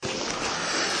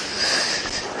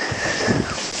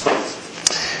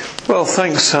Well,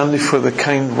 thanks, Sandy, for the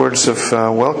kind words of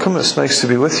welcome. It's nice to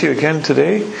be with you again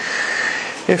today.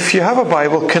 If you have a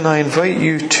Bible, can I invite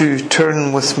you to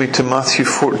turn with me to Matthew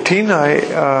 14?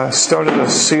 I started a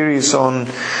series on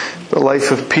the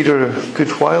life of Peter a good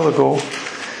while ago.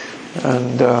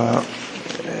 And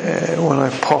when I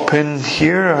pop in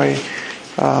here,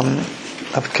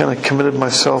 I've kind of committed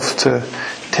myself to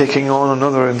taking on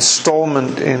another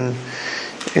installment in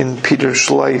Peter's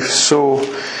life. So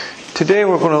today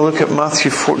we're going to look at Matthew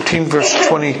 14 verse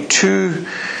 22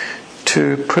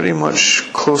 to pretty much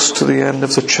close to the end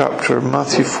of the chapter.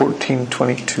 Matthew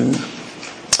 14:22.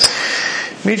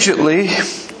 Immediately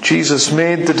Jesus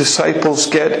made the disciples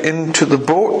get into the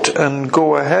boat and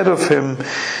go ahead of him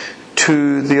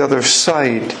to the other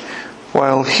side,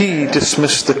 while he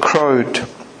dismissed the crowd.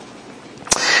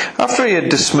 After he had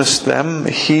dismissed them,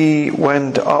 he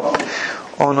went up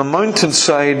on a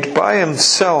mountainside by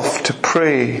himself to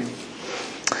pray.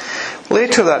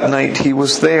 Later that night he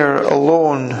was there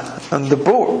alone, and the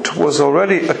boat was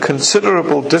already a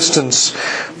considerable distance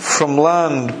from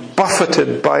land,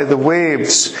 buffeted by the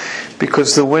waves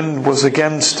because the wind was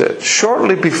against it.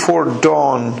 Shortly before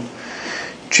dawn,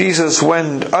 Jesus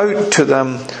went out to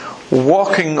them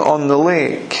walking on the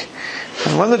lake.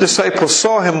 And when the disciples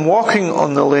saw him walking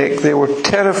on the lake, they were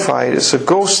terrified. "It's a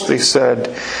ghost," they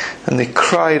said, and they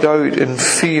cried out in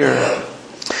fear.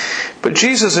 But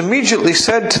Jesus immediately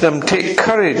said to them, "Take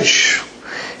courage.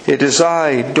 It is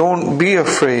I. Don't be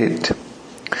afraid."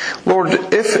 "Lord,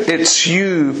 if it's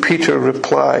you," Peter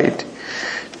replied,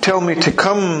 "tell me to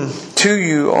come to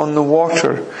you on the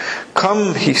water."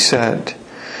 "Come," he said.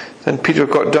 Then Peter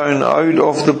got down out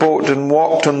of the boat and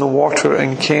walked on the water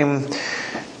and came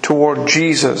toward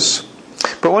Jesus.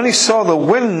 But when he saw the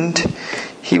wind,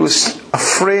 he was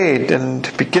afraid, and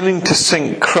beginning to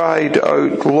sink, cried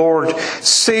out, "Lord,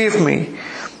 save me."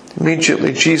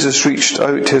 Immediately Jesus reached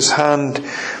out his hand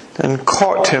and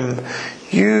caught him.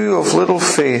 "You of little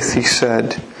faith," he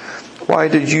said, "why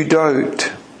did you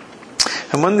doubt?"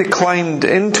 And when they climbed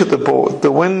into the boat,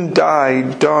 the wind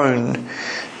died down.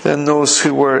 Then those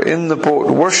who were in the boat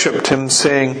worshipped him,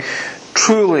 saying,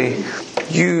 "Truly,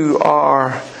 you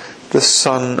are the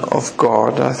Son of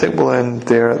God." I think we'll end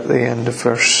there at the end of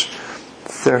verse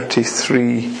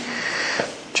 33.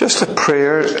 Just a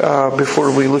prayer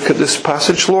before we look at this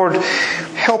passage. Lord,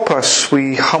 help us,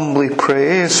 we humbly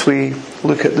pray, as we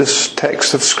look at this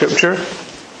text of Scripture.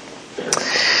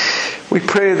 We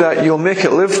pray that you'll make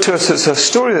it live to us. It's a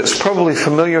story that's probably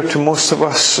familiar to most of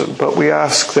us, but we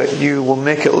ask that you will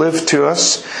make it live to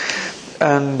us,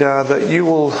 and that you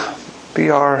will be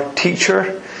our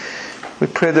teacher. We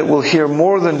pray that we'll hear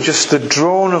more than just the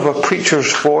drone of a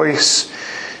preacher's voice,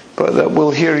 but that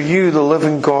we'll hear you, the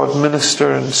living God,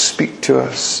 minister and speak to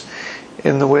us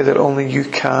in the way that only you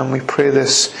can. We pray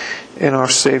this in our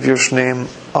Saviour's name.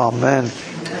 Amen.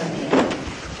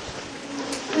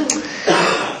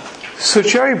 So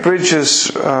Jerry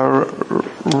Bridges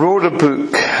wrote a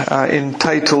book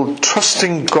entitled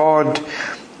 "Trusting God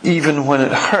Even When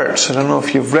It Hurts." I don't know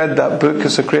if you've read that book.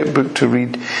 It's a great book to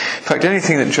read. In fact,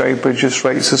 anything that Jerry Bridges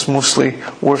writes is mostly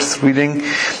worth reading.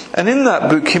 And in that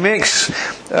book he makes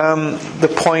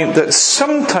the point that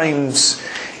sometimes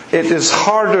it is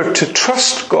harder to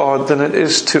trust God than it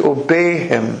is to obey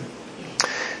Him.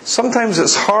 Sometimes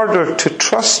it's harder to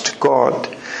trust God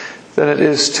than it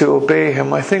is to obey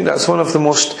Him. I think that's one of the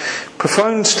most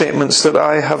profound statements that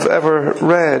I have ever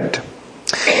read.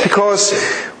 Because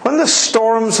when the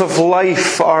storms of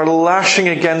life are lashing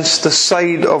against the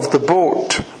side of the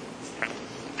boat,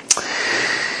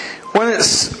 when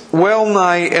it's well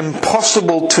nigh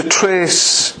impossible to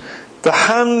trace the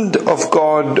hand of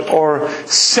God or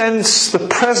sense the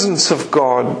presence of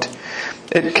God,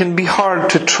 it can be hard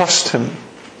to trust Him.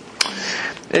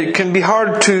 It can be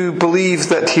hard to believe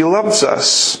that He loves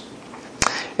us.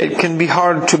 It can be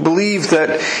hard to believe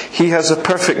that He has a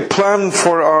perfect plan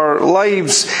for our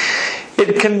lives.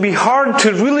 It can be hard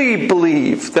to really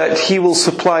believe that He will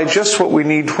supply just what we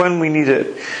need when we need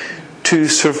it to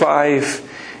survive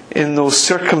in those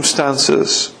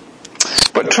circumstances.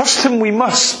 But trust Him we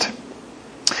must,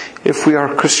 if we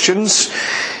are Christians,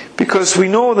 because we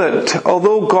know that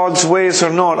although God's ways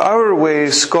are not our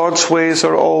ways, God's ways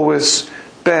are always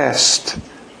best.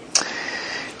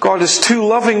 God is too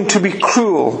loving to be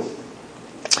cruel.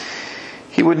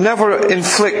 He would never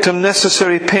inflict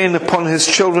unnecessary pain upon His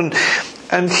children,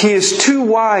 and He is too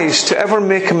wise to ever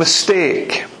make a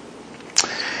mistake.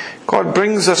 God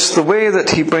brings us the way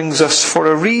that He brings us for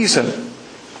a reason.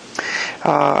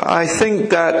 I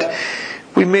think that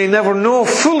we may never know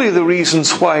fully the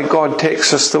reasons why God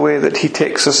takes us the way that He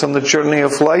takes us on the journey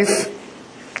of life.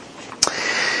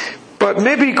 But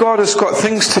maybe God has got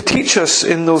things to teach us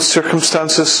in those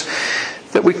circumstances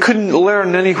that we couldn't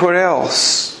learn anywhere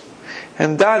else.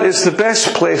 And that is the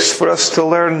best place for us to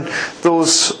learn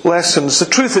those lessons. The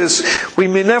truth is, we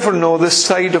may never know this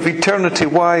side of eternity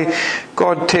why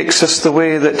God takes us the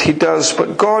way that He does.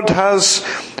 But God has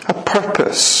a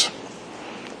purpose.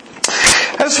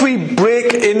 As we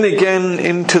break in again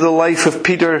into the life of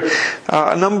Peter,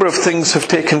 a number of things have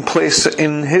taken place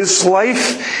in his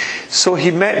life. So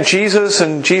he met Jesus,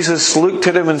 and Jesus looked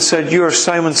at him and said, "You are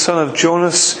Simon, son of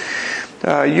Jonas.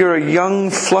 You're a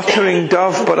young fluttering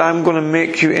dove, but I'm going to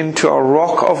make you into a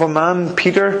rock of a man,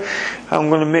 Peter. I'm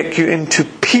going to make you into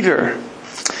Peter."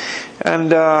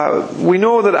 And we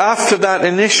know that after that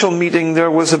initial meeting there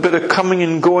was a bit of coming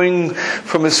and going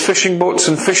from his fishing boats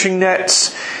and fishing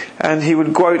nets, and he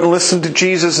would go out and listen to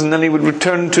Jesus, and then he would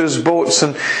return to his boats.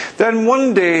 And then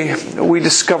one day we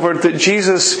discovered that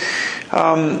Jesus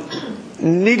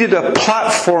needed a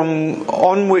platform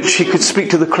on which he could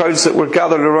speak to the crowds that were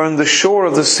gathered around the shore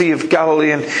of the Sea of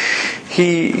Galilee, and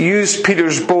he used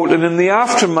Peter's boat. And in the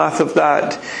aftermath of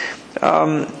that,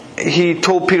 he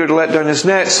told Peter to let down his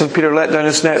nets, and Peter let down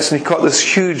his nets, and he caught this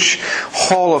huge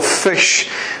haul of fish,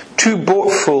 2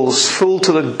 boatfuls full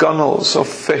to the gunwales of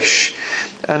fish.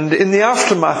 And in the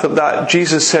aftermath of that,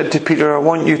 Jesus said to Peter, "I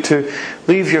want you to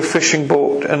leave your fishing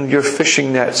boat and your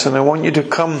fishing nets, and I want you to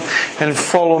come and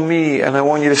follow me, and I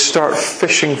want you to start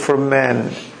fishing for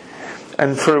men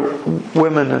and for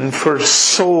women and for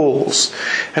souls.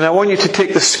 And I want you to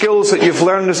take the skills that you've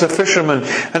learned as a fisherman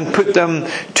and put them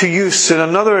to use in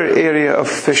another area of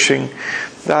fishing,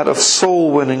 that of soul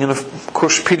winning." And of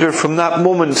course, Peter, from that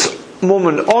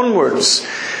moment onwards,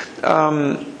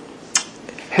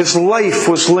 his life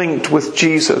was linked with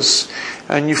Jesus.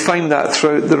 And you find that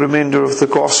throughout the remainder of the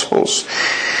Gospels.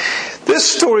 This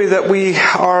story that we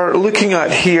are looking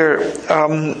at here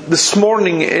this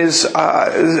morning is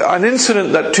an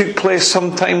incident that took place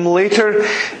sometime later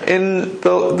in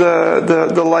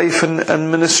the life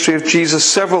and ministry of Jesus.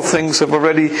 Several things have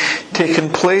already taken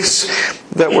place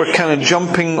that we're kind of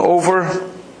jumping over.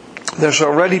 There's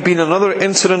already been another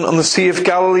incident on the Sea of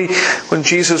Galilee when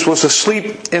Jesus was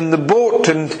asleep in the boat,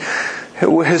 and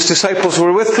his disciples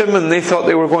were with him, and they thought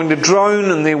they were going to drown,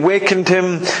 and they wakened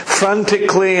him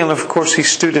frantically, and of course he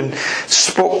stood and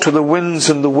spoke to the winds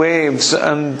and the waves,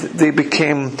 and they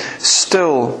became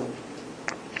still.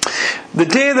 The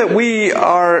day that we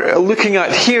are looking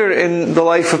at here in the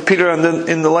life of Peter and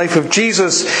in the life of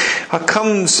Jesus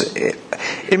comes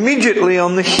immediately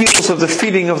on the heels of the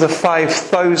feeding of the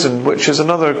 5,000, which is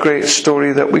another great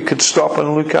story that we could stop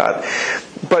and look at.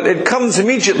 But it comes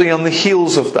immediately on the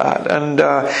heels of that. And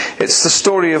it's the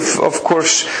story of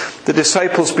course, the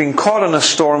disciples being caught in a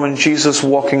storm and Jesus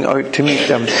walking out to meet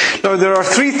them. Now, there are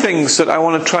 3 things that I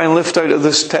want to try and lift out of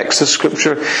this text of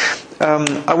Scripture.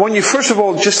 I want you, first of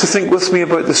all, just to think with me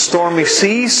about the stormy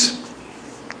seas.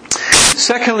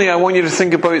 Secondly, I want you to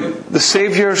think about the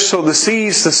Saviour. So the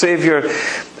seas, the Saviour,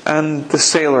 and the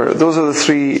sailor. Those are the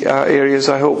 3 areas.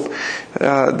 I hope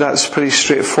that's pretty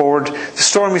straightforward. The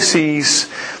stormy seas,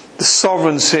 the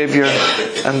sovereign Saviour,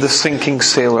 and the sinking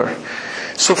sailor.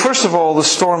 So first of all, the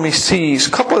stormy seas.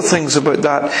 A couple of things about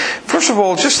that. First of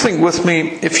all, just think with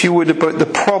me, if you would, about the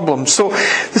problem. So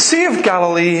the Sea of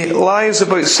Galilee lies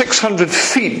about 600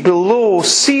 feet below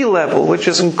sea level, which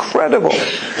is incredible.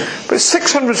 But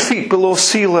 600 feet below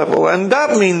sea level. And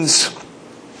that means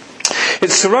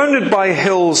it's surrounded by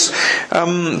hills,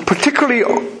 particularly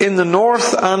in the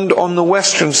north and on the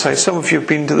western side. Some of you have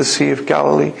been to the Sea of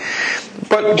Galilee.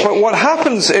 But what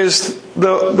happens is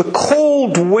the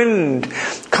cold wind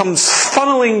comes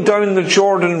funneling down the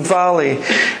Jordan Valley,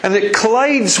 and it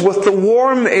collides with the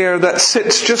warm air that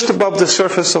sits just above the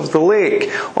surface of the lake,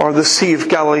 or the Sea of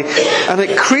Galilee, and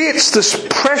it creates this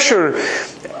pressure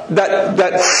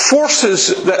that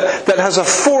has a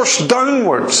force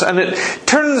downwards, and it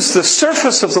turns the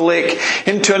surface of the lake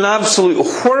into an absolute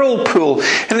whirlpool.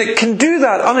 And it can do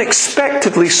that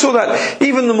unexpectedly, so that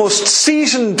even the most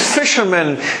seasoned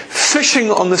fishermen fishing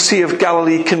on the Sea of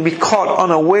Galilee can be caught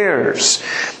unawares.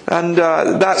 And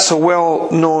that's a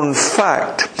well-known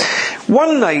fact.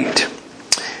 One night,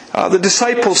 the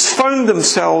disciples found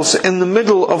themselves in the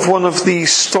middle of one of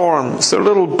these storms. Their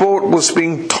little boat was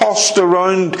being tossed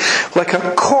around like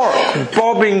a cork,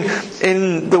 bobbing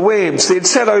in the waves. They had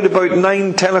set out about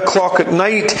 9-10 o'clock at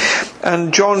night,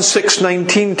 and John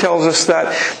 6:19 tells us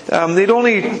that they'd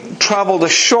only travelled a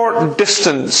short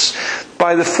distance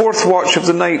by the 4th watch of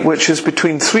the night, which is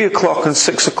between 3 o'clock and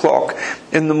 6 o'clock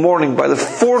in the morning. By the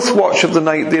 4th watch of the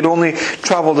night, they'd only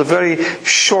travelled a very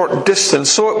short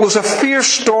distance. So it was a fierce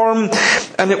storm storm,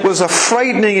 and it was a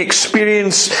frightening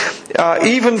experience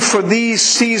even for these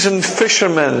seasoned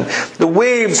fishermen. The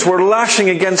waves were lashing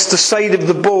against the side of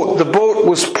the boat. The boat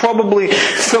was probably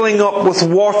filling up with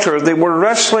water. They were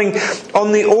wrestling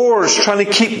on the oars, trying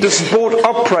to keep this boat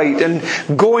upright and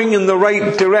going in the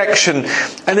right direction.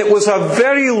 And it was a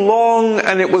very long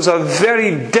and it was a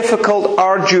very difficult,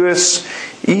 arduous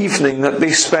evening that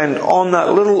they spent on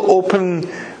that little open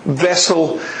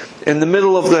vessel in the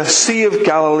middle of the Sea of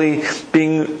Galilee,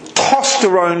 being tossed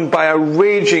around by a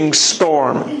raging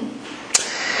storm.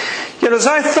 Yet as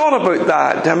I thought about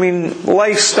that,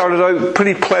 life started out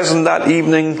pretty pleasant that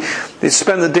evening. They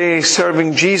spent the day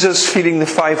serving Jesus, feeding the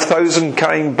 5,000,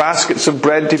 carrying baskets of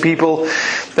bread to people.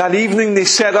 That evening they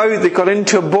set out, they got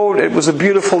into a boat. It was a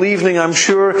beautiful evening, I'm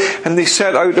sure, and they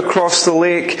set out across the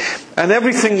lake. And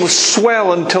everything was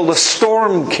swell until the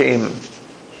storm came.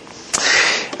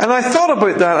 And I thought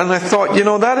about that, and I thought,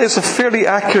 that is a fairly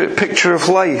accurate picture of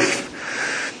life.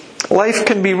 Life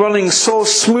can be running so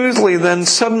smoothly, then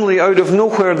suddenly out of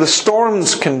nowhere the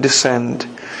storms can descend.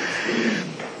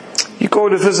 You go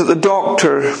to visit the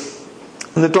doctor,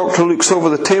 and the doctor looks over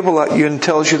the table at you and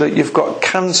tells you that you've got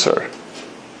cancer.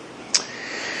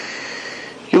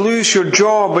 You lose your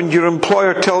job and your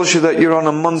employer tells you that you're on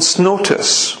a month's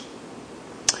notice.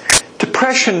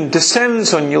 Depression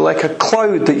descends on you like a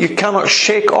cloud that you cannot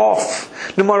shake off.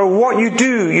 No matter what you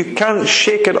do, you can't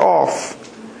shake it off.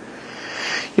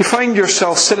 You find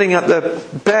yourself sitting at the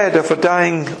bed of a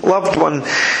dying loved one,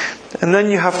 and then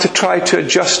you have to try to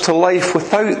adjust to life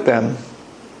without them.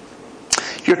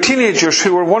 Your teenagers,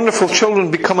 who were wonderful children,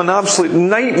 become an absolute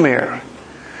nightmare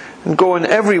and go in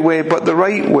every way but the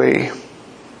right way.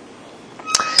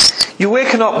 You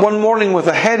waken up one morning with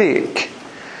a headache,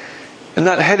 and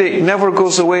that headache never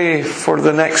goes away for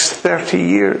the next 30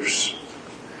 years.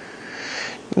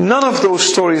 None of those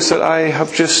stories that I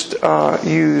have just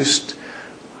used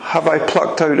have I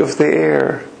plucked out of the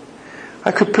air.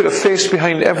 I could put a face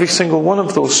behind every single one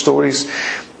of those stories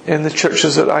in the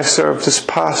churches that I served as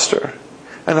pastor.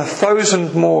 And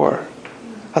 1,000 more.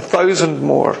 1,000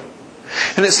 more.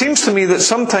 And it seems to me that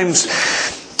sometimes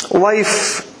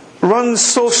life runs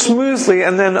so smoothly,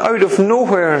 and then out of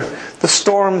nowhere the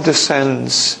storm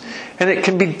descends, and it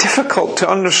can be difficult to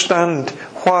understand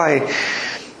why.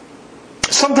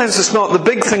 Sometimes it's not the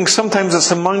big things, sometimes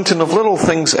it's a mountain of little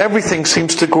things. Everything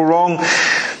seems to go wrong.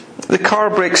 The car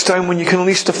breaks down when you can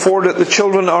least afford it. The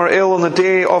children are ill on the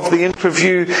day of the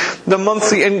interview. The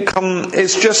monthly income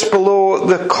is just below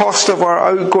the cost of our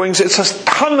outgoings. It's a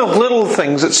ton of little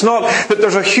things. It's not that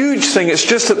there's a huge thing. It's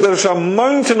just that there's a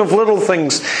mountain of little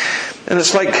things. And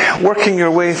it's like working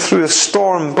your way through a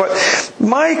storm. But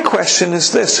my question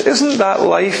is this: isn't that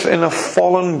life in a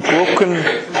fallen,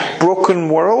 broken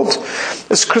world?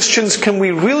 As Christians, can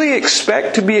we really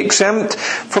expect to be exempt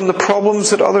from the problems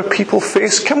that other people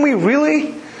face? Can we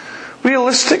really?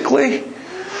 Realistically?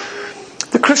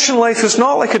 The Christian life is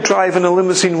not like a drive in a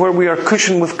limousine where we are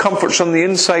cushioned with comforts on the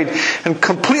inside and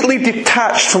completely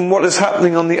detached from what is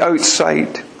happening on the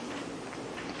outside.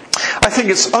 I think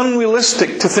it's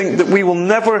unrealistic to think that we will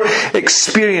never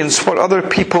experience what other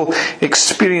people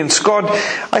experience. God,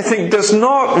 I think, does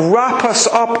not wrap us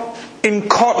up in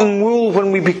cotton wool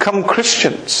when we become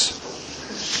Christians.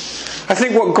 I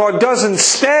think what God does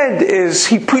instead is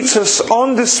He puts us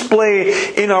on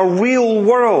display in a real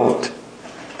world.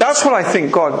 That's what I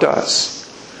think God does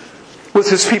with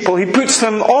His people. He puts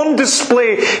them on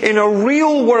display in a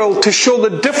real world to show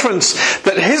the difference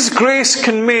that His grace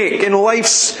can make in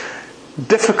life's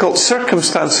difficult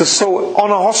circumstances. So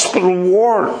on a hospital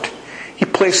ward, He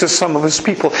places some of His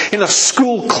people. In a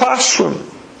school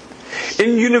classroom,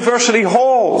 in university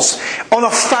halls, on a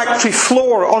factory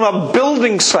floor, on a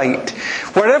building site,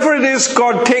 wherever it is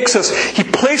God takes us, He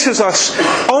places us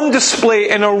on display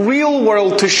in a real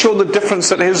world to show the difference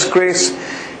that His grace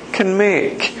can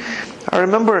make. I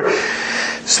remember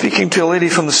speaking to a lady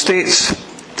from the States.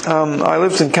 I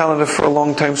lived in Canada for a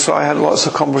long time, so I had lots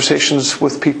of conversations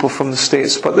with people from the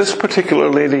States. But this particular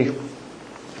lady,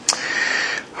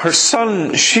 her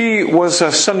son, she was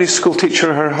a Sunday school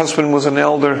teacher. Her husband was an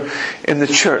elder in the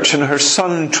church, and her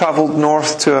son travelled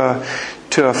north to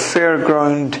a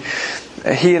fairground,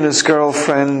 he and his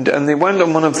girlfriend, and they went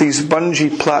on one of these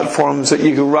bungee platforms that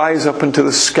you can rise up into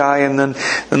the sky, and then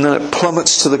it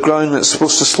plummets to the ground, and it's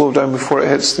supposed to slow down before it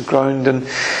hits the ground. And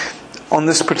on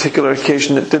this particular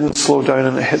occasion, it didn't slow down,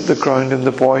 and it hit the ground, and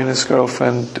the boy and his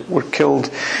girlfriend were killed.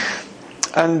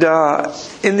 And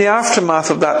in the aftermath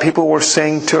of that, people were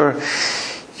saying to her,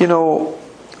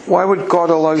 why would God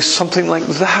allow something like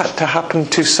that to happen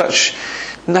to such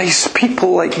nice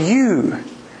people like you?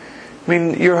 I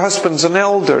mean, your husband's an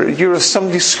elder. You're a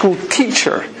Sunday school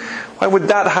teacher. Why would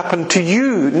that happen to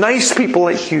you? Nice people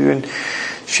like you. And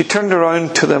she turned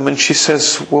around to them and she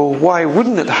says, well, why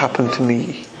wouldn't it happen to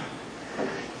me?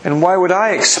 And why would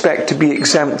I expect to be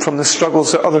exempt from the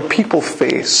struggles that other people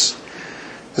face?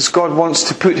 As God wants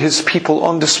to put His people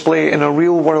on display in a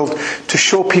real world to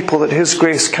show people that His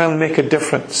grace can make a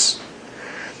difference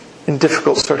in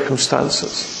difficult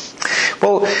circumstances.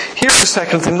 Well, here's the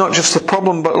second thing, not just the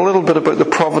problem, but a little bit about the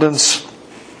providence.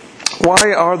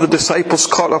 Why are the disciples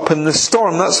caught up in this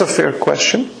storm? That's a fair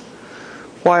question.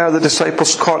 Why are the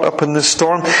disciples caught up in this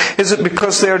storm? Is it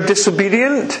because they are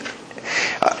disobedient?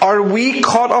 Are we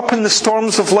caught up in the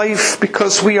storms of life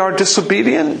because we are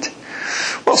disobedient?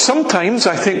 Well, sometimes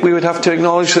I think we would have to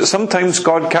acknowledge that sometimes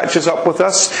God catches up with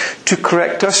us to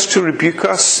correct us, to rebuke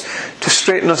us, to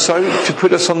straighten us out, to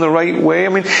put us on the right way. I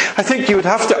mean, I think you would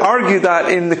have to argue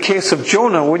that in the case of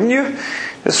Jonah, wouldn't you?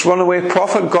 This runaway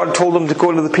prophet, God told him to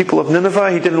go to the people of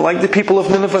Nineveh. He didn't like the people of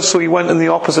Nineveh, so he went in the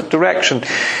opposite direction.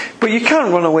 But you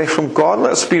can't run away from God,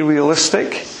 let's be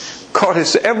realistic. God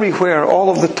is everywhere all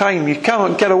of the time. You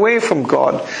cannot get away from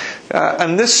God.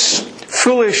 And this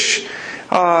foolish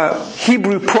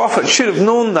Hebrew prophet should have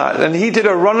known that. And he did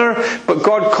a runner, but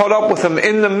God caught up with him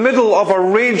in the middle of a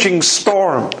raging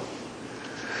storm.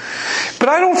 But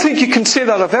I don't think you can say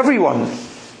that of everyone.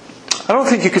 I don't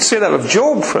think you could say that of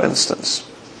Job, for instance.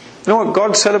 You know what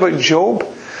God said about Job?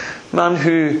 A man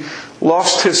who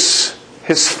lost his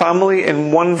family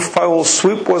in one foul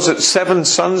swoop. Was it 7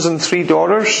 sons and 3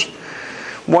 daughters?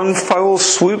 One foul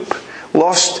swoop.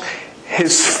 Lost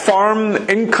his farm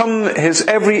income, his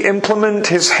every implement,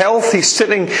 his health. He's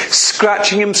sitting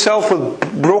scratching himself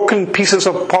with broken pieces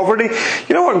of poverty.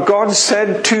 You know what God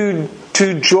said to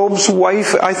Job's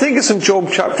wife? I think it's in Job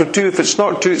chapter 2. If it's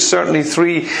not 2, it's certainly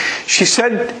 3. He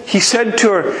said to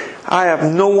her, I have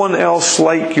no one else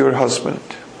like your husband.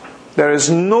 There is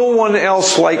no one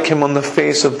else like him on the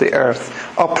face of the earth.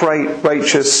 Upright,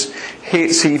 righteous,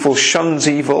 hates evil, shuns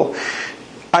evil.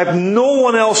 I've no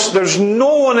one else, there's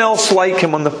no one else like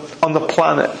him on the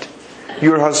planet,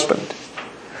 your husband.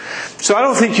 So I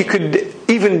don't think you could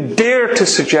even dare to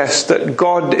suggest that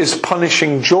God is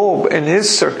punishing Job in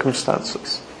his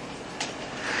circumstances.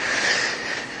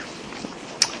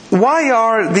 Why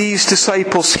are these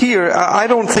disciples here? I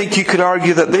don't think you could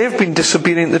argue that they've been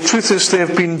disobedient. The truth is they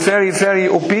have been very, very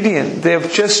obedient. They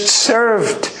have just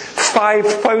served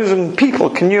 5,000 people.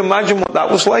 Can you imagine what that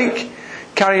was like?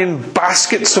 Carrying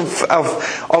baskets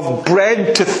of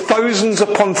bread to thousands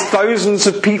upon thousands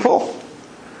of people.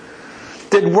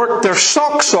 They'd worked their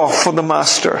socks off for the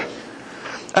Master.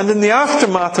 And in the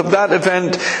aftermath of that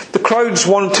event, the crowds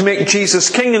wanted to make Jesus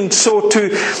king, and so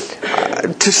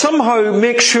to somehow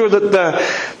make sure that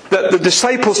the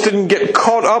disciples didn't get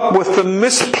caught up with the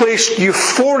misplaced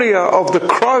euphoria of the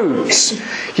crowds,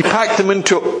 He packed them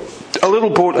into a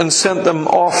little boat and sent them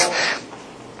off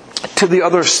to the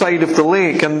other side of the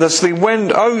lake. And as they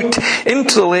went out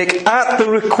into the lake at the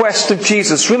request of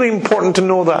Jesus, really important to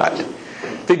know that.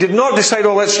 They did not decide,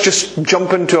 let's just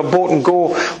jump into a boat and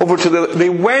go over to they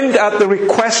went at the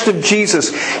request of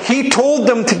Jesus. He told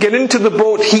them to get into the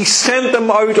boat. He sent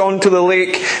them out onto the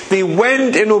lake. They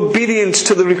went in obedience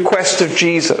to the request of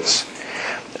Jesus.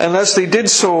 And as they did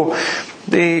so,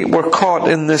 they were caught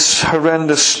in this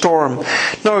horrendous storm.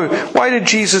 Now, why did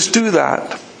Jesus do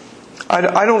that?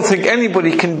 I don't think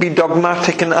anybody can be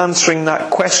dogmatic in answering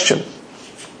that question.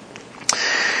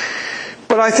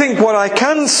 But I think what I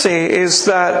can say is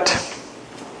that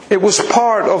it was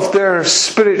part of their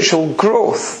spiritual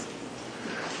growth,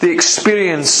 the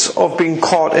experience of being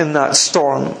caught in that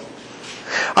storm.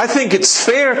 I think it's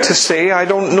fair to say, I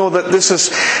don't know that this is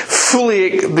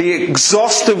fully the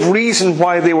exhaustive reason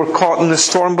why they were caught in the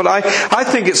storm, but I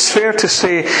think it's fair to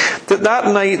say that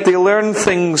night they learned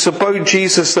things about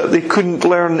Jesus that they couldn't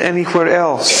learn anywhere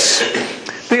else.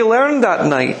 They learned that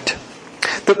night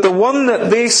that the one that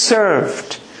they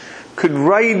served could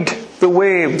ride the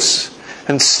waves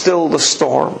and still the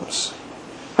storms.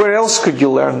 Where else could you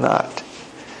learn that?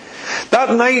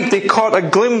 That night they caught a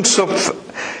glimpse of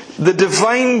the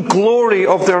divine glory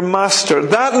of their Master.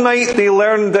 That night they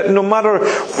learned that no matter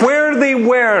where they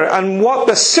were and what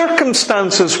the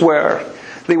circumstances were,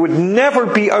 they would never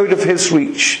be out of His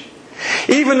reach.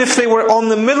 Even if they were on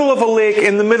the middle of a lake,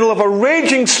 in the middle of a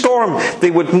raging storm,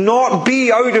 they would not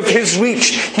be out of His reach.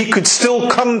 He could still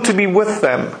come to be with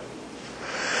them.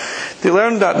 They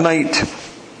learned that night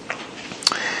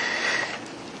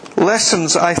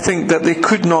lessons, I think, that they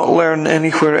could not learn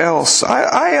anywhere else.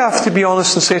 I have to be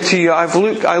honest and say to you, I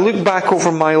look back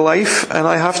over my life, and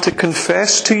I have to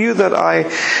confess to you that I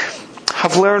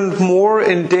have learned more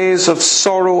in days of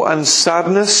sorrow and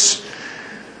sadness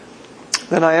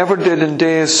than I ever did in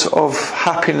days of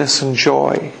happiness and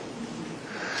joy.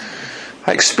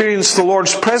 I experienced the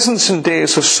Lord's presence in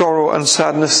days of sorrow and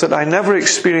sadness that I never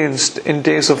experienced in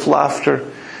days of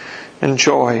laughter and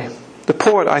joy. The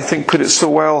poet, I think, put it so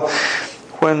well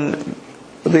when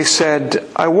they said,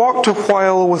 I walked a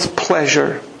while with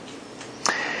pleasure,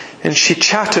 and she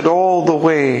chatted all the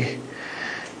way,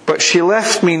 but she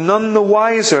left me none the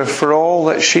wiser for all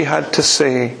that she had to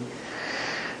say.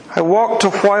 I walked a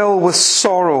while with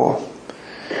sorrow,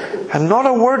 and not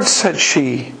a word said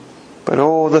she, but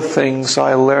oh, the things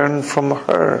I learned from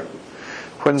her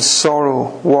when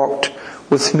sorrow walked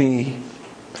with me.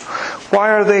 Why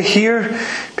are they here?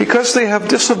 Because they have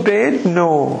disobeyed?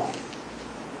 No.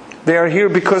 They are here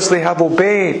because they have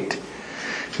obeyed.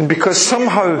 And because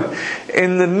somehow,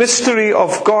 in the mystery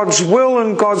of God's will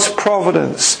and God's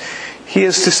providence, He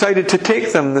has decided to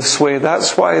take them this way.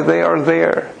 That's why they are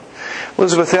there.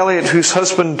 Elizabeth Elliot, whose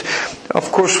husband,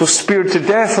 of course, was speared to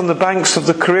death on the banks of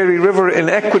the Cariri River in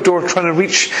Ecuador, trying to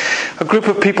reach a group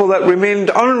of people that remained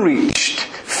unreached,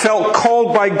 felt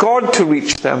called by God to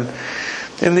reach them.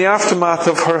 In the aftermath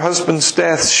of her husband's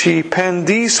death, she penned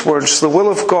these words, the will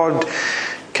of God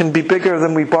can be bigger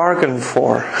than we bargain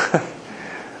for.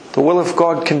 The will of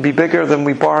God can be bigger than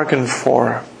we bargain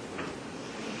for.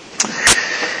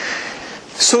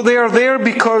 So they are there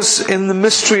because in the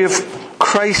mystery of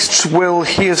Christ's will,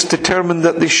 He has determined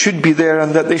that they should be there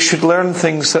and that they should learn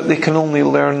things that they can only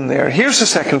learn there. Here's the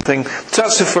second thing. So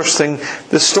that's the first thing,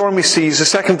 the stormy seas. The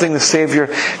second thing, the Saviour.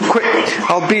 Quick,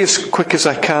 I'll be as quick as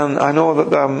I can. I know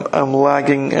that I'm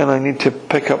lagging and I need to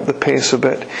pick up the pace a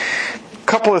bit. A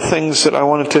couple of things that I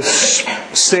wanted to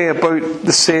say about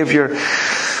the Saviour.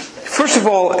 First of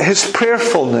all, His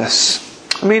prayerfulness.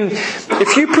 I mean,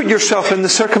 if you put yourself in the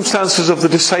circumstances of the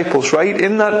disciples, right,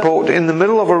 in that boat, in the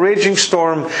middle of a raging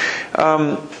storm,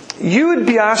 you would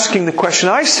be asking the question,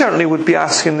 I certainly would be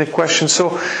asking the question,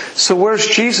 so where's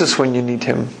Jesus when you need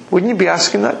Him? Wouldn't you be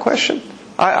asking that question?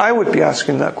 I would be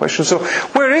asking that question. So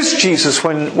where is Jesus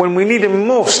when we need Him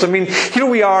most? I mean, here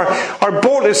we are, our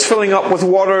boat is filling up with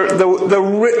water,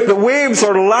 the waves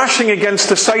are lashing against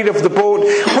the side of the boat.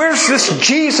 Where's this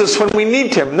Jesus when we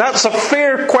need Him? That's a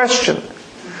fair question.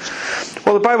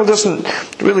 Well, the Bible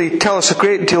doesn't really tell us a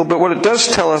great deal, but what it does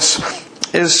tell us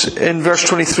is, in verse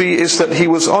 23, is that He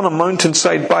was on a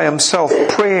mountainside by Himself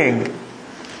praying.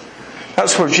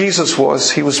 That's where Jesus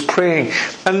was. He was praying.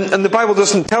 And the Bible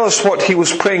doesn't tell us what He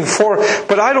was praying for,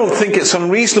 but I don't think it's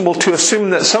unreasonable to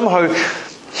assume that somehow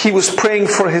He was praying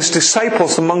for His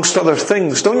disciples amongst other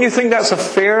things. Don't you think that's a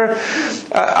fair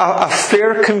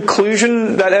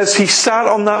conclusion? That as He sat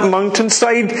on that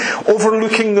mountainside,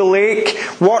 overlooking the lake,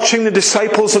 watching the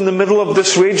disciples in the middle of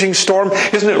this raging storm,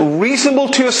 isn't it reasonable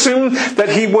to assume that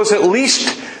He was at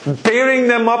least bearing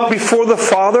them up before the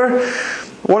Father?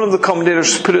 One of the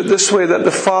commentators put it this way, that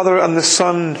the Father and the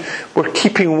Son were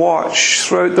keeping watch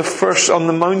throughout on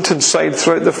the mountainside,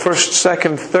 throughout the first,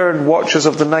 second, third watches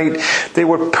of the night. They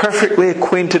were perfectly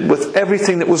acquainted with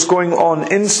everything that was going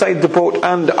on inside the boat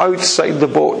and outside the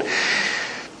boat.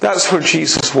 That's where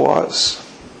Jesus was.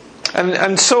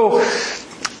 And so,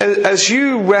 as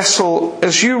you wrestle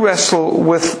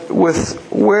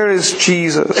with where is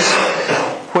Jesus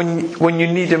when you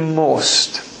need Him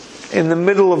most, in the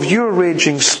middle of your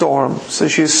raging storms,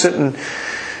 as you sit and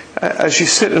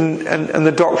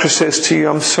the doctor says to you,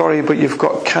 I'm sorry, but you've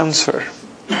got cancer.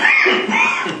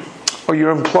 Or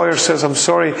your employer says, I'm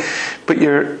sorry, but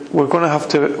we're going to have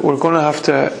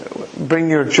to bring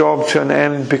your job to an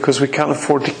end because we can't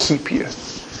afford to keep you.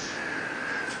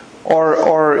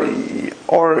 Or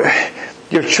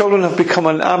your children have become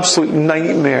an absolute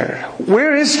nightmare.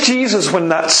 Where is Jesus when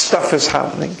that stuff is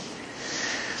happening?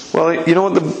 Well, you know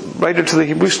what the writer to the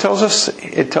Hebrews tells us?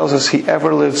 It tells us He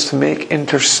ever lives to make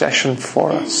intercession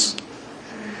for us.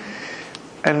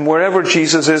 And wherever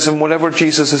Jesus is and whatever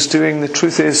Jesus is doing, the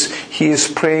truth is He is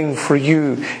praying for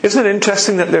you. Isn't it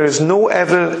interesting that there is no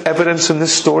evidence in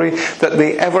this story that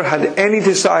they ever had any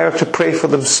desire to pray for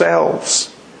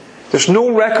themselves? There's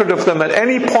no record of them at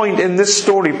any point in this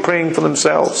story praying for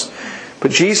themselves.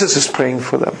 But Jesus is praying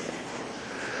for them.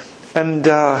 And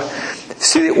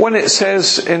see, when it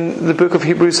says in the book of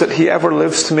Hebrews that He ever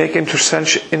lives to make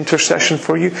intercession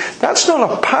for you, that's not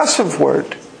a passive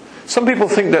word. Some people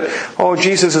think that,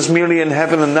 Jesus is merely in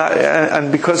heaven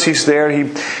and because He's there,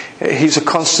 He's a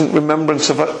constant remembrance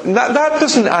of it. That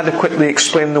doesn't adequately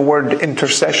explain the word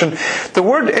intercession. The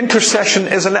word intercession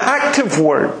is an active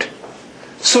word.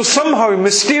 So somehow,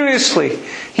 mysteriously,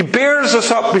 He bears us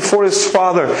up before His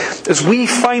Father as we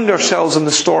find ourselves in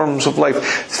the storms of life.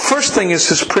 First thing is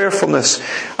His prayerfulness.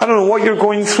 I don't know what you're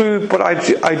going through, but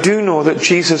I do know that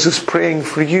Jesus is praying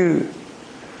for you.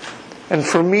 And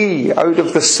for me, out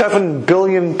of the 7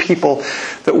 billion people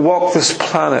that walk this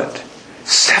planet,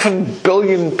 7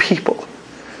 billion people,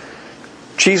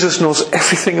 Jesus knows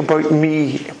everything about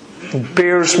me and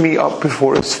bears me up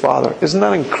before His Father. Isn't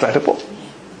that incredible?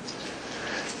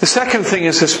 The second thing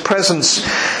is His presence.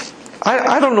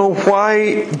 I don't know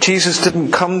why Jesus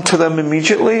didn't come to them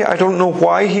immediately. I don't know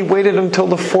why He waited until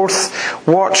the 4th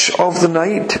watch of the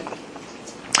night.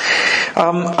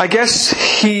 I guess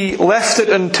He left it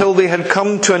until they had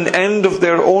come to an end of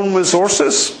their own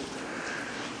resources.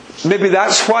 Maybe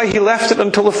that's why He left it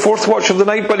until the 4th watch of the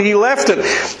night, but He left it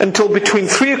until between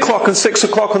 3 o'clock and 6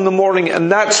 o'clock in the morning,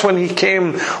 and that's when He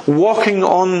came walking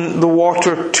on the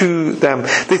water to them.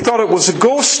 They thought it was a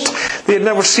ghost. They had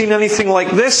never seen anything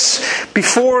like this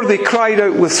before. They cried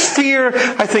out with fear.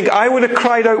 I think I would have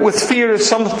cried out with fear if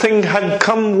something had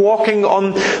come walking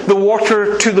on the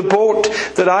water to the boat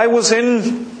that I was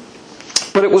in.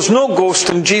 But it was no ghost,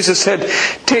 and Jesus said,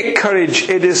 "Take courage,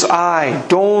 it is I.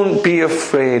 Don't be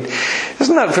afraid."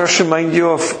 Doesn't that verse remind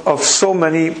you of so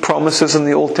many promises in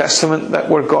the Old Testament that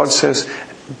where God says,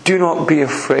 "Do not be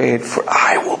afraid, for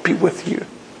I will be with you"?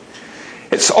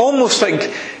 It's almost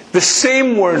like the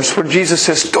same words where Jesus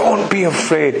says, "Don't be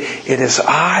afraid, it is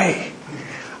I.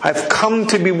 I've come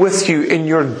to be with you in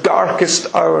your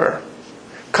darkest hour.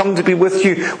 Come to be with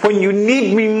you when you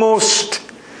need me most.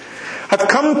 I've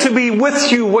come to be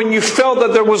with you when you felt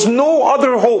that there was no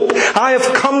other hope. I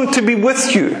have come to be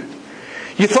with you.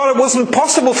 You thought it wasn't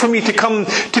possible for me to come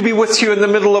to be with you in the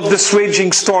middle of this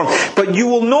raging storm. But you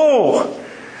will know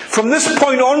from this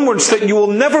point onwards that you will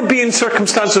never be in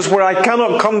circumstances where I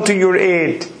cannot come to your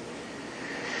aid."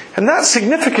 And that's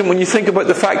significant when you think about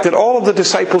the fact that all of the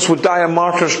disciples would die a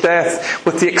martyr's death,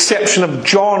 with the exception of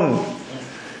John,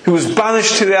 who was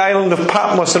banished to the island of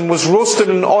Patmos and was roasted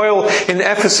in oil in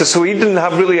Ephesus, so he didn't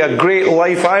have really a great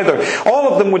life either. All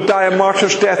of them would die a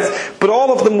martyr's death, but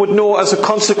all of them would know as a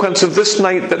consequence of this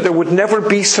night that there would never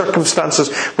be circumstances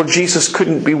where Jesus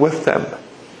couldn't be with them.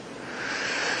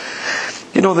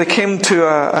 You know, they came to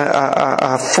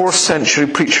a 4th century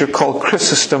preacher called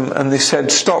Chrysostom, and they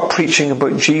said, "Stop preaching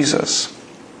about Jesus,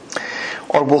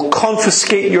 or we'll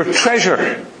confiscate your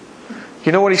treasure."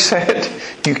 You know what he said?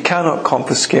 "You cannot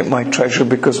confiscate my treasure,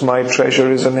 because my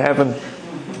treasure is in heaven,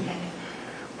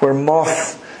 where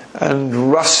moth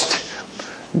and rust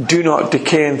do not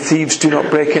decay and thieves do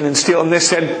not break in and steal." And they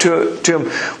said to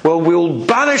him, "Well, we'll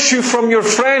banish you from your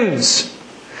friends."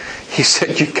 He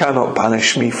said, "You cannot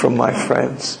banish me from my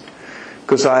friends,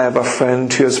 because I have a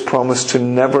friend who has promised to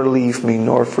never leave me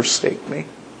nor forsake me."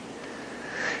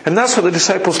 And that's what the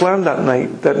disciples learned that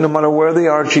night, that no matter where they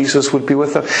are, Jesus would be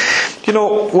with them. You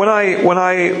know, when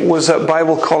I was at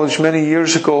Bible college many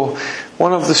years ago,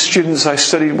 one of the students I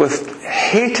studied with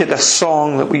hated a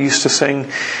song that we used to sing.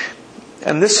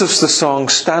 And this is the song,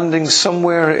 "Standing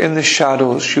somewhere in the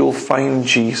shadows, you'll find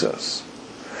Jesus."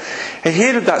 He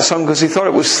hated that song because he thought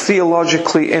it was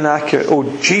theologically inaccurate. Oh,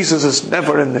 Jesus is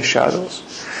never in the shadows.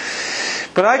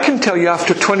 But I can tell you,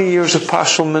 after 20 years of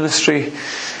pastoral ministry,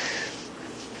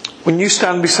 when you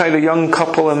stand beside a young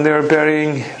couple and they're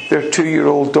burying their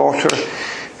 2-year-old daughter,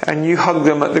 and you hug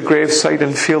them at the graveside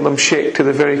and feel them shake to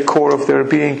the very core of their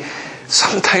being,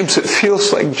 sometimes it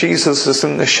feels like Jesus is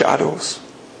in the shadows.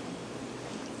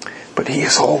 But He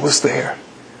is always there.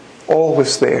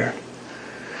 Always there.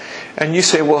 And you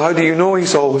say, "Well, how do you know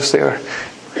He's always there?"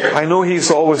 I know He's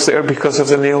always there because of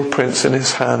the nail prints in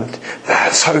His hand.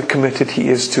 That's how committed He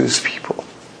is to His people.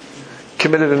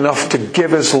 Committed enough to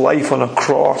give His life on a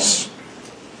cross.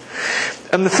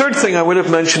 And the third thing I would have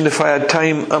mentioned if I had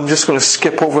time, I'm just going to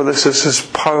skip over this, is His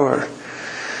power.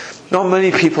 Not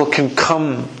many people can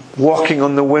come walking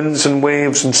on the winds and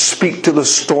waves and speak to the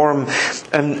storm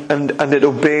and it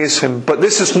obeys Him. But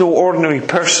this is no ordinary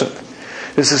person.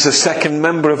 This is a second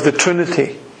member of the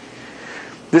Trinity.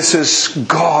 This is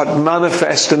God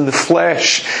manifest in the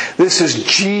flesh. This is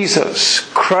Jesus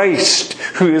Christ,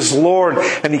 who is Lord.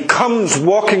 And He comes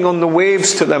walking on the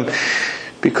waves to them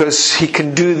because He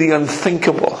can do the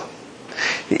unthinkable.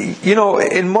 You know,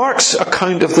 in Mark's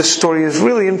account of this story is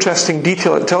really interesting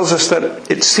detail. It tells us that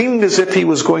it seemed as if He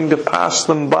was going to pass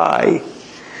them by.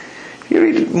 If you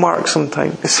read Mark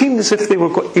sometime, it seemed as if He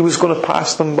was going to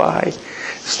pass them by.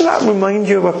 Doesn't that remind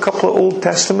you of a couple of Old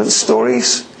Testament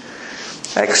stories?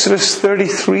 Exodus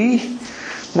 33,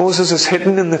 Moses is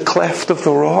hidden in the cleft of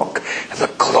the rock and the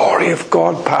glory of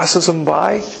God passes him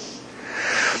by.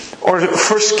 Or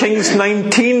 1 Kings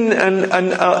 19 and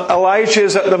Elijah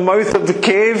is at the mouth of the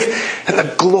cave and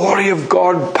the glory of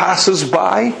God passes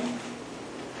by.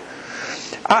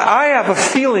 I have a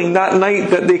feeling that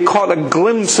night that they caught a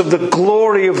glimpse of the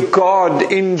glory of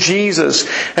God in Jesus,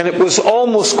 and it was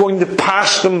almost going to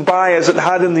pass them by as it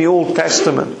had in the Old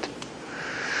Testament.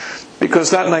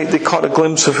 Because that night they caught a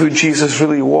glimpse of who Jesus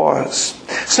really was.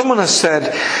 Someone has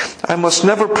said, I must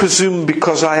never presume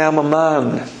because I am a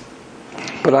man,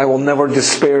 but I will never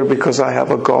despair because I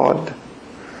have a God.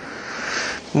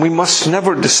 We must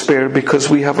never despair because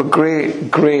we have a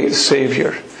great, great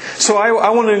Saviour. So I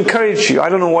want to encourage you. I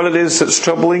don't know what it is that's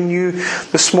troubling you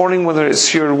this morning, whether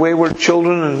it's your wayward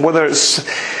children and whether it's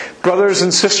brothers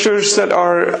and sisters that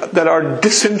are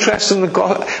disinterested in the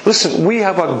God. Listen, we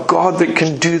have a God that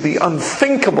can do the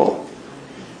unthinkable.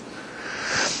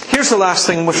 Here's the last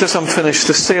thing. With this I'm finished.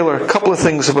 The sailor. A couple of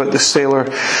things about the sailor.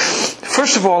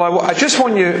 First of all, I just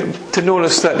want you to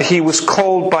notice that he was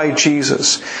called by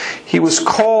Jesus. He was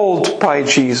called by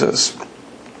Jesus.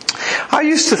 I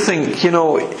used to think,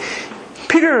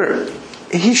 Peter,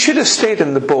 he should have stayed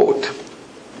in the boat.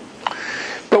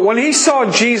 But when he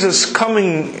saw Jesus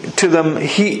coming to them,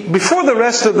 before the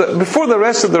rest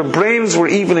of their brains were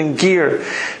even in gear,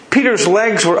 Peter's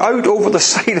legs were out over the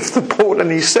side of the boat, and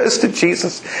he says to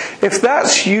Jesus, "If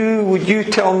that's you, would you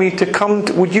tell me to come?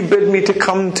 Would you bid me to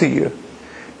come to you?"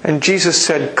 And Jesus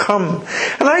said, "Come."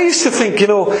 And I used to think,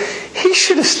 he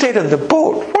should have stayed in the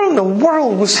boat. What in the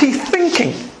world was he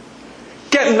thinking?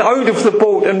 Getting out of the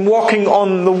boat and walking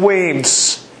on the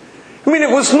waves. It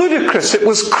was ludicrous. It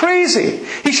was crazy.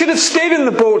 He should have stayed in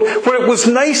the boat where it was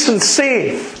nice and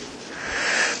safe.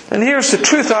 And here's the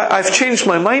truth. I've changed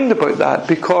my mind about that,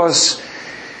 because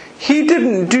he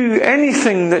didn't do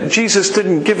anything that Jesus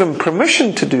didn't give him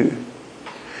permission to do.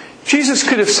 Jesus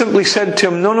could have simply said to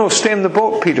him, No, stay in the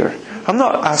boat, Peter. I'm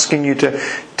not asking you to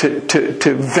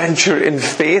venture in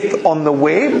faith on the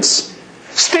waves.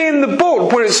 Stay in the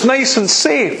boat where it's nice and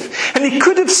safe. And he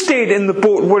could have stayed in the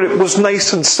boat where it was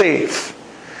nice and safe.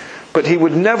 But he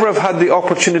would never have had the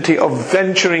opportunity of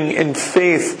venturing in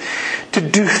faith to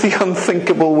do the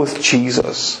unthinkable with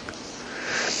Jesus.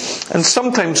 And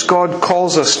sometimes God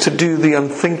calls us to do the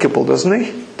unthinkable, doesn't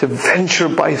he? To venture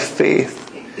by faith.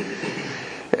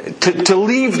 To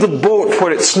leave the boat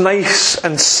where it's nice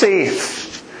and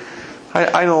safe.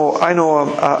 I know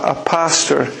a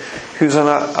pastor who's on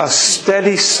a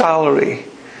steady salary,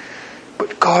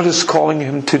 but God is calling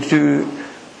him to do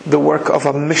the work of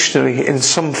a missionary in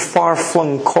some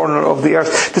far-flung corner of the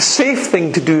earth. The safe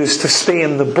thing to do is to stay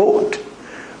in the boat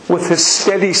with his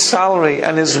steady salary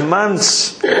and his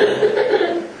manse.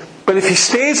 But if he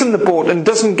stays in the boat and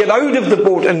doesn't get out of the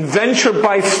boat and venture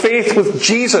by faith with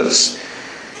Jesus,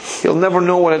 he'll never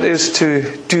know what it is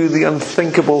to do the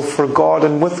unthinkable for God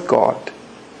and with God.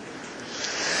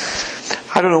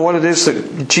 I don't know what it is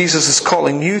that Jesus is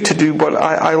calling you to do, but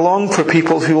I long for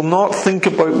people who will not think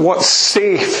about what's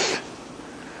safe.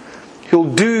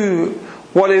 Who'll do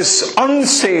what is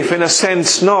unsafe, in a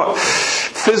sense, not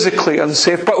physically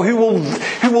unsafe, but who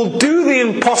will do the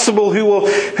impossible, who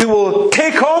will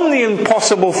take on the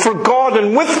impossible for God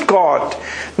and with God,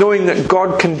 knowing that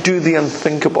God can do the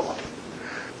unthinkable.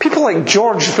 People like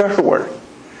George Verwer,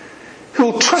 who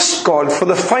will trust God for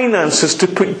the finances to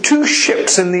put 2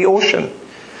 ships in the ocean,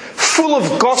 full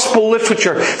of gospel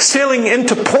literature, sailing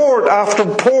into port after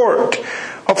port,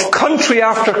 of country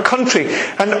after country,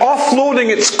 and offloading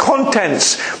its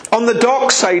contents on the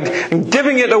dockside and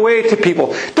giving it away to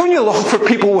people. Don't you long for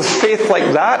people with faith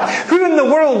like that? Who in the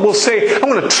world will say, I'm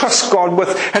going to trust God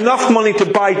with enough money to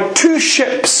buy 2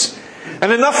 ships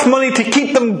and enough money to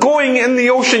keep them going in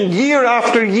the ocean year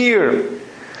after year?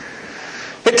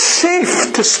 It's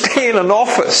safe to stay in an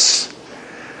office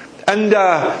and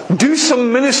do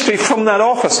some ministry from that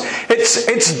office.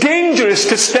 It's dangerous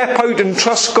to step out and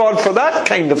trust God for that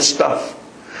kind of stuff.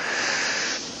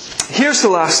 Here's the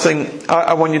last thing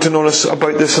I want you to notice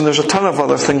about this, and there's a ton of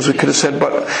other things we could have said,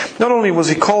 but not only was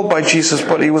he called by Jesus,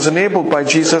 but he was enabled by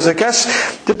Jesus. I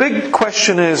guess the big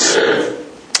question is,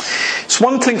 it's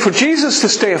one thing for Jesus to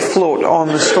stay afloat on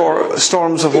the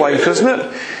storms of life, isn't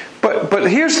it? But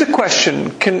here's the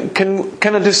question.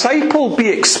 Can a disciple be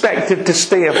expected to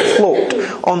stay afloat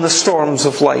on the storms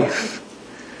of life?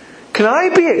 Can I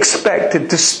be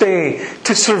expected to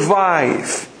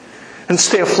survive and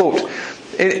stay afloat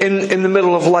in the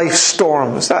middle of life's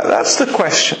storms? That's the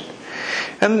question.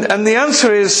 And the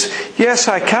answer is, yes,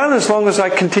 I can, as long as I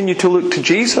continue to look to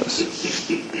Jesus.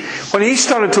 When he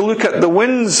started to look at the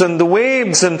winds and the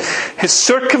waves and his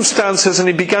circumstances, and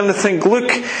he began to think,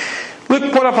 look,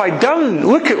 Look, what have I done?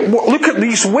 Look at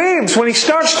these waves. When he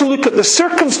starts to look at the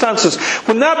circumstances,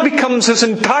 when that becomes his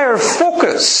entire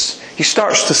focus, he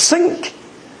starts to sink.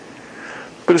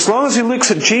 But as long as he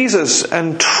looks at Jesus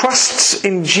and trusts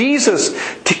in Jesus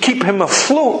to keep him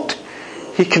afloat,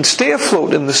 he can stay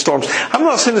afloat in the storms. I'm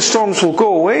not saying the storms will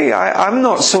go away. I'm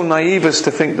not so naive as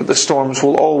to think that the storms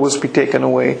will always be taken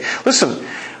away. Listen,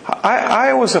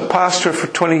 I was a pastor for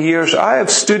 20 years. I have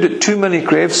stood at too many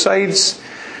gravesides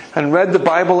and read the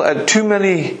Bible at too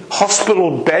many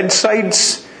hospital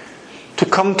bedsides to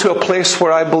come to a place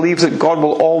where I believe that God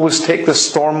will always take the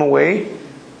storm away.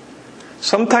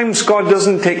 Sometimes God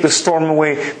doesn't take the storm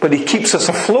away, but He keeps us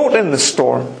afloat in the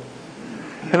storm.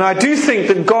 And I do think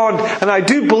that God, and I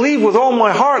do believe with all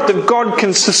my heart that God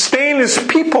can sustain His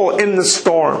people in the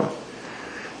storm.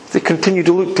 They continue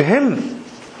to look to Him.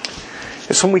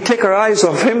 It's when we take our eyes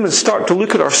off Him and start to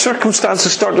look at our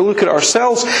circumstances, start to look at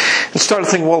ourselves, and start to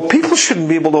think, well, people shouldn't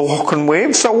be able to walk on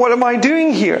waves, so what am I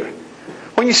doing here?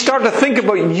 When you start to think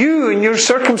about you and your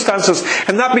circumstances,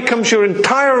 and that becomes your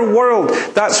entire world,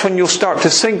 that's when you'll start to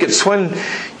sink. It's when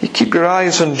you keep your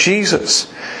eyes on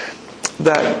Jesus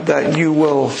that you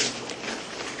will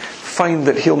find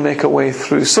that He'll make a way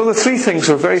through. So the three things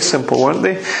were very simple, weren't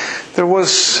they? There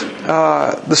was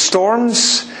the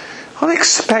storms.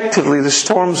 Unexpectedly, the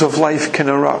storms of life can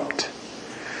erupt.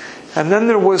 And then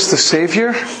there was the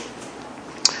Saviour.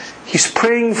 He's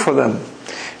praying for them.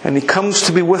 And He comes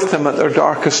to be with them at their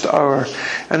darkest hour.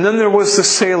 And then there was the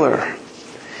sailor.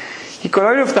 He got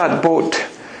out of that boat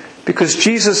because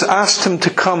Jesus asked him to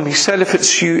come. He said, if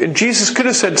it's you. And Jesus could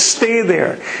have said, stay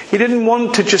there. He didn't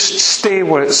want to just stay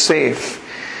where it's safe.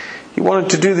 He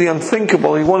wanted to do the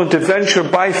unthinkable. He wanted to venture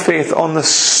by faith on the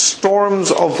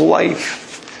storms of life.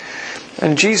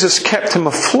 And Jesus kept him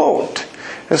afloat.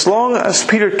 As long as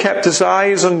Peter kept his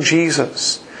eyes on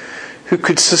Jesus, who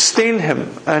could sustain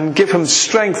him and give him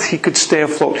strength, he could stay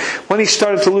afloat. When he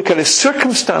started to look at his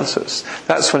circumstances,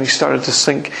 that's when he started to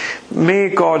sink. May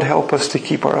God help us to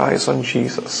keep our eyes on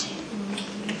Jesus.